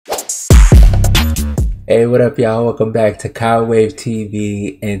Hey, what up, y'all? Welcome back to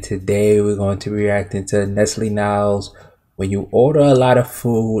Ky.WaveTv, and today we're going to be reacting to Nestle Niles. When you order a lot of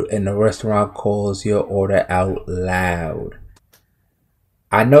food and the restaurant calls your order out loud.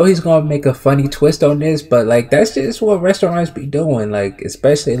 I know he's gonna make a funny twist on this, but like that's just what restaurants be doing. Like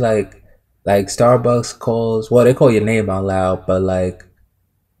especially like Starbucks calls. Well, they call your name out loud, but like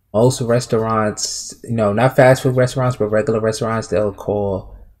most restaurants, you know, not fast food restaurants, but regular restaurants, they'll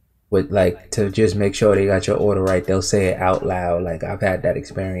call with like to just make sure they got your order right. They'll say it out loud. Like I've had that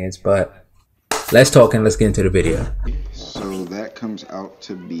experience, but let's talk and let's get into the video. So that comes out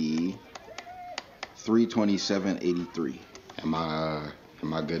to be $327.83. Am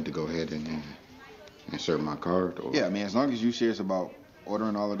I good to go ahead and insert my card? Or? Yeah, man. As long as you serious about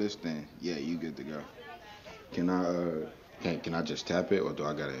ordering all of this, then yeah, you good to go. Can I just tap it, or do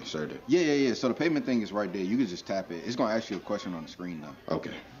I gotta insert it? Yeah. So the payment thing is right there. You can just tap it. It's gonna ask you a question on the screen though.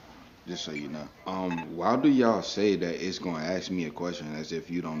 Okay. Just so you know. Why do y'all say that it's gonna ask me a question as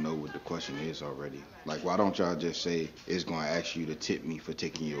if you don't know what the question is already? Like, why don't y'all just say it's gonna ask you to tip me for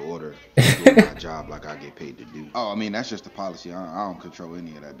taking your order, doing my job like I get paid to do? Oh, I mean that's just the policy. I don't control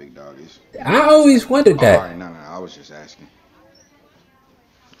any of that, big dog. I always wondered that. All right, no, I was just asking.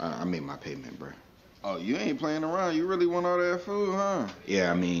 I made my payment, bro. Oh, you ain't playing around. You really want all that food, huh?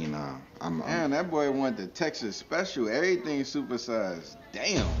 Yeah, I mean, Man, that boy want the Texas special. Everything supersized.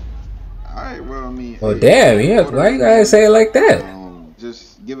 Damn. All right, well, I mean. Well, damn, yeah. Why you gotta say it like that?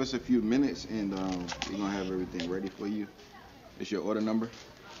 Just give us a few minutes, and we're gonna have everything ready for you. It's your order number.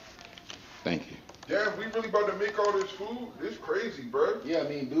 Thank you. Damn, we really about to make all this food? It's crazy, bro. Yeah, I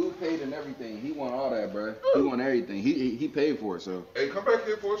mean, dude paid and everything. He want all that, bro. He want everything. He paid for it, so. Hey, come back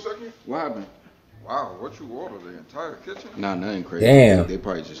here for a second. What happened? Wow, what you ordered? The entire kitchen? Nah, nothing crazy. Damn. They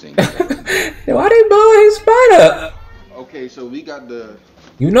probably just ain't. Why they blowing his spot up? Okay, so we got the.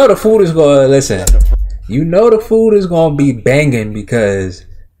 You know the food is gonna listen. You know the food is gonna be banging because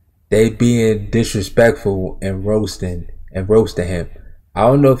they being disrespectful and roasting him. I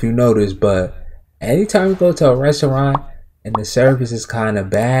don't know if you noticed, but anytime you go to a restaurant and the service is kind of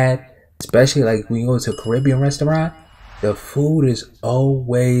bad, especially like when you go to a Caribbean restaurant, the food is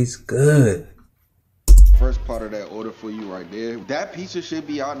always good. First part of that order for you right there. That pizza should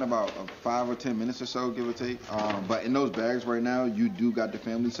be out in about 5 or 10 minutes or so, give or take. But in those bags right now, you do got the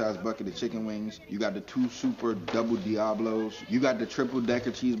family size bucket of chicken wings. You got the 2 super double Diablos. You got the triple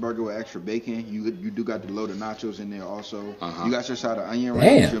decker cheeseburger with extra bacon. You do got the loaded nachos in there also. You got your side of onion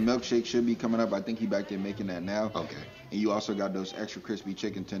rings. Your milkshake should be coming up. I think he back there making that now. Okay. And you also got those extra crispy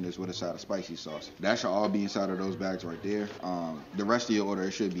chicken tenders with a side of spicy sauce. That should all be inside of those bags right there. The rest of your order,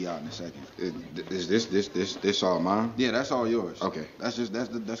 it should be out in a second. Is this all mine? Yeah, that's all yours. Okay. That's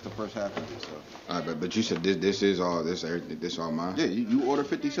the first half of it. So. All right, but you said this is all everything. This all mine? Yeah, you ordered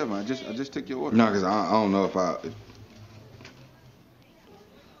 57. I just took your order. No, because I don't know if I.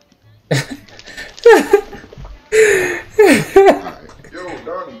 Yo,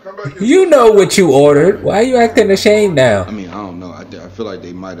 Donnie, come back here. You know what you ordered. Why are you acting ashamed now? I mean, I don't know. I feel like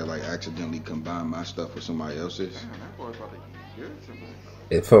they might have like accidentally combined my stuff with somebody else's. Damn, that boy about to eat good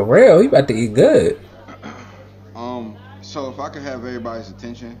tonight. For real, you about to eat good. So if I could have everybody's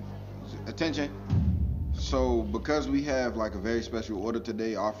attention. So because we have like a very special order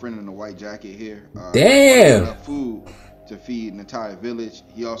today, our friend in the white jacket here. Damn. Enough food to feed an entire village.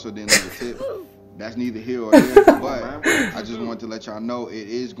 He also didn't leave a tip. That's neither here or there. But I just wanted to let y'all know it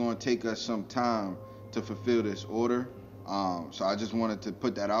is going to take us some time to fulfill this order. So I just wanted to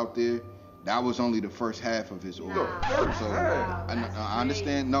put that out there. That was only the first half of his order. So I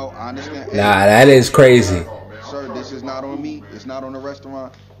understand. No, I understand. Nah, that is crazy. Sir, this is not on me. It's not on the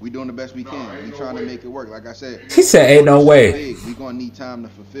restaurant. We doing the best we can. We trying to make it work. Like I said. He said, "Ain't no way." We gonna need time to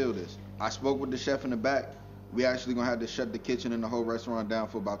fulfill this. I spoke with the chef in the back. We actually gonna have to shut the kitchen and the whole restaurant down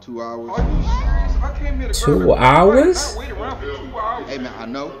for about 2 hours. Are you serious? I came here to 2 hours? I waited around for 2 hours. Hey man, I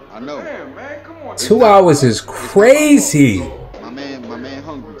know. Damn, man, come on. 2 hours is crazy. My man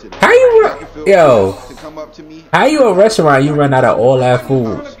hungry today. How you, yo? To come up to me. How you a restaurant? You run out of all that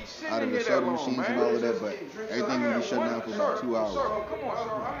food. Out of the soda machines and all of that, but everything gonna be shut down for about 2 hours. Sir, come on,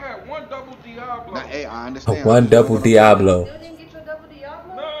 sir. I had 1 double Diablo. Now, hey, I understand. 1 double Diablo. Nah, now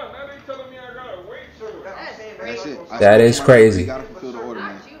they telling me I gotta wait, sir. That's it. That is crazy. You gotta fulfill the order,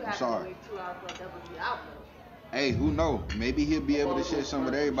 man. I'm sorry. Hey, who knows? Maybe he'll be able to share some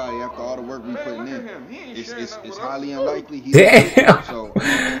with everybody after all the work we putting in. It's highly unlikely. Damn. So I don't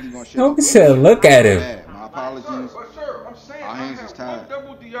think he's gonna share. Nobody said, "Look at him." My apologies. But sir, I'm saying Our hands is tied.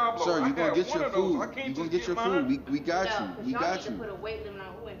 double Diablo. Sir, you gonna get your food. I can't You gonna just get your mine. food. We got you. We got you. Put a weight limit on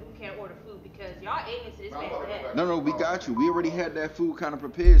who can't order food because y'all aiming to this man dead. No, we got you. We already had that food kind of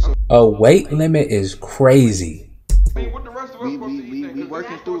prepared. So A weight limit is crazy. I mean, what the rest of us supposed to eat then? we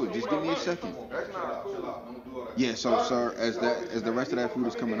working through it. Just give me a second. That's not cool. Yeah, so sir, as the rest of that food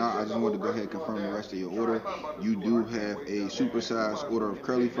is coming out, I just wanted to go ahead and confirm the rest of your order. You do have a supersized order of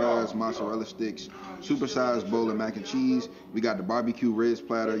curly fries, mozzarella sticks, supersized bowl of mac and cheese. We got the barbecue ribs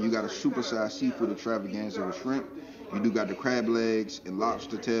platter. You got a supersized seafood extravaganza with shrimp. You do got the crab legs and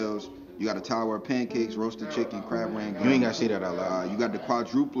lobster tails. You got a tower of pancakes, roasted chicken, crab rangoon. You ain't gotta say that out loud. You got the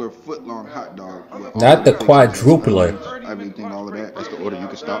quadrupler foot-long hot dog. Not the quadrupler. Everything, all of that. That's the order. You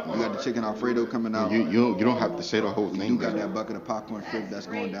can stop. You got the chicken Alfredo coming out. You don't have to say the whole thing. You got that bucket of popcorn shrimp that's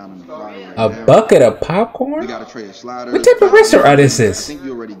going down in the fryer right A now. bucket of popcorn? We got a tray of sliders. What type of restaurant is I this? think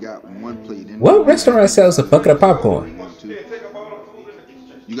you already got one plate in. What restaurant sells a bucket of popcorn?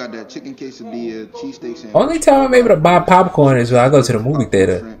 You got that chicken quesadilla, cheesesteak sandwich. Only time I'm able to buy popcorn is when I go to the movie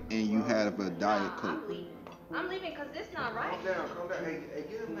theater. Shrimp, and you have a Diet Coke. I'm leaving because this not right.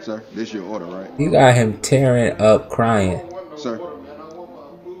 Sir, this your order, right? You got him tearing up, crying. Sir,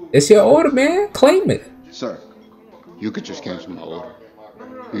 It's your order, man. Claim it. sir. You could just cancel my order.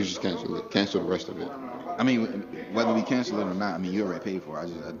 You could just cancel it. Cancel the rest of it. I mean, whether we cancel it or not, I mean, you already paid for it.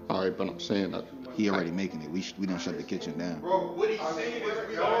 All right, but I'm saying that He already making it. We don't shut the kitchen down. What he's saying is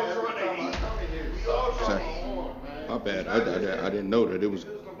we all trying to eat. We all Sir. trying to eat. my bad. I didn't know that it was.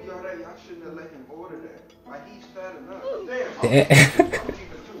 Y'all shouldn't have let him order that. Like, he's fat enough. Damn. Damn.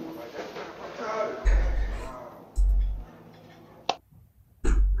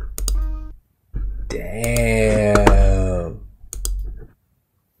 Damn.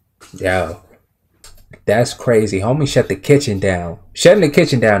 Yo. That's crazy. Homie shut the kitchen down. Shutting the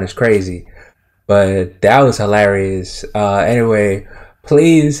kitchen down is crazy. But that was hilarious. Anyway,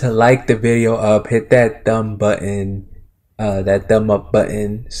 please like the video up. Hit that thumb button. That thumb up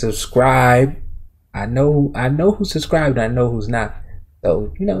button. Subscribe. I know who's subscribed and I know who's not.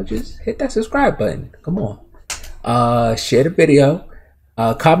 So, just hit that subscribe button. Come on. Share the video.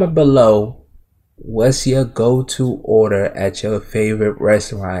 Comment below. What's your go-to order at your favorite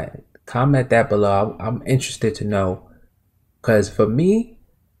restaurant? Comment that below. I'm interested to know. Because for me,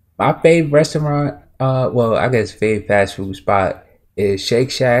 my favorite restaurant, well, I guess favorite fast food spot is Shake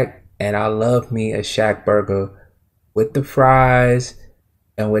Shack. And I love me a Shack burger with the fries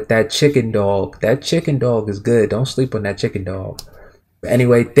and with that chicken dog. That chicken dog is good. Don't sleep on that chicken dog. But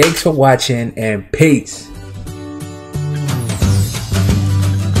anyway, thanks for watching and peace.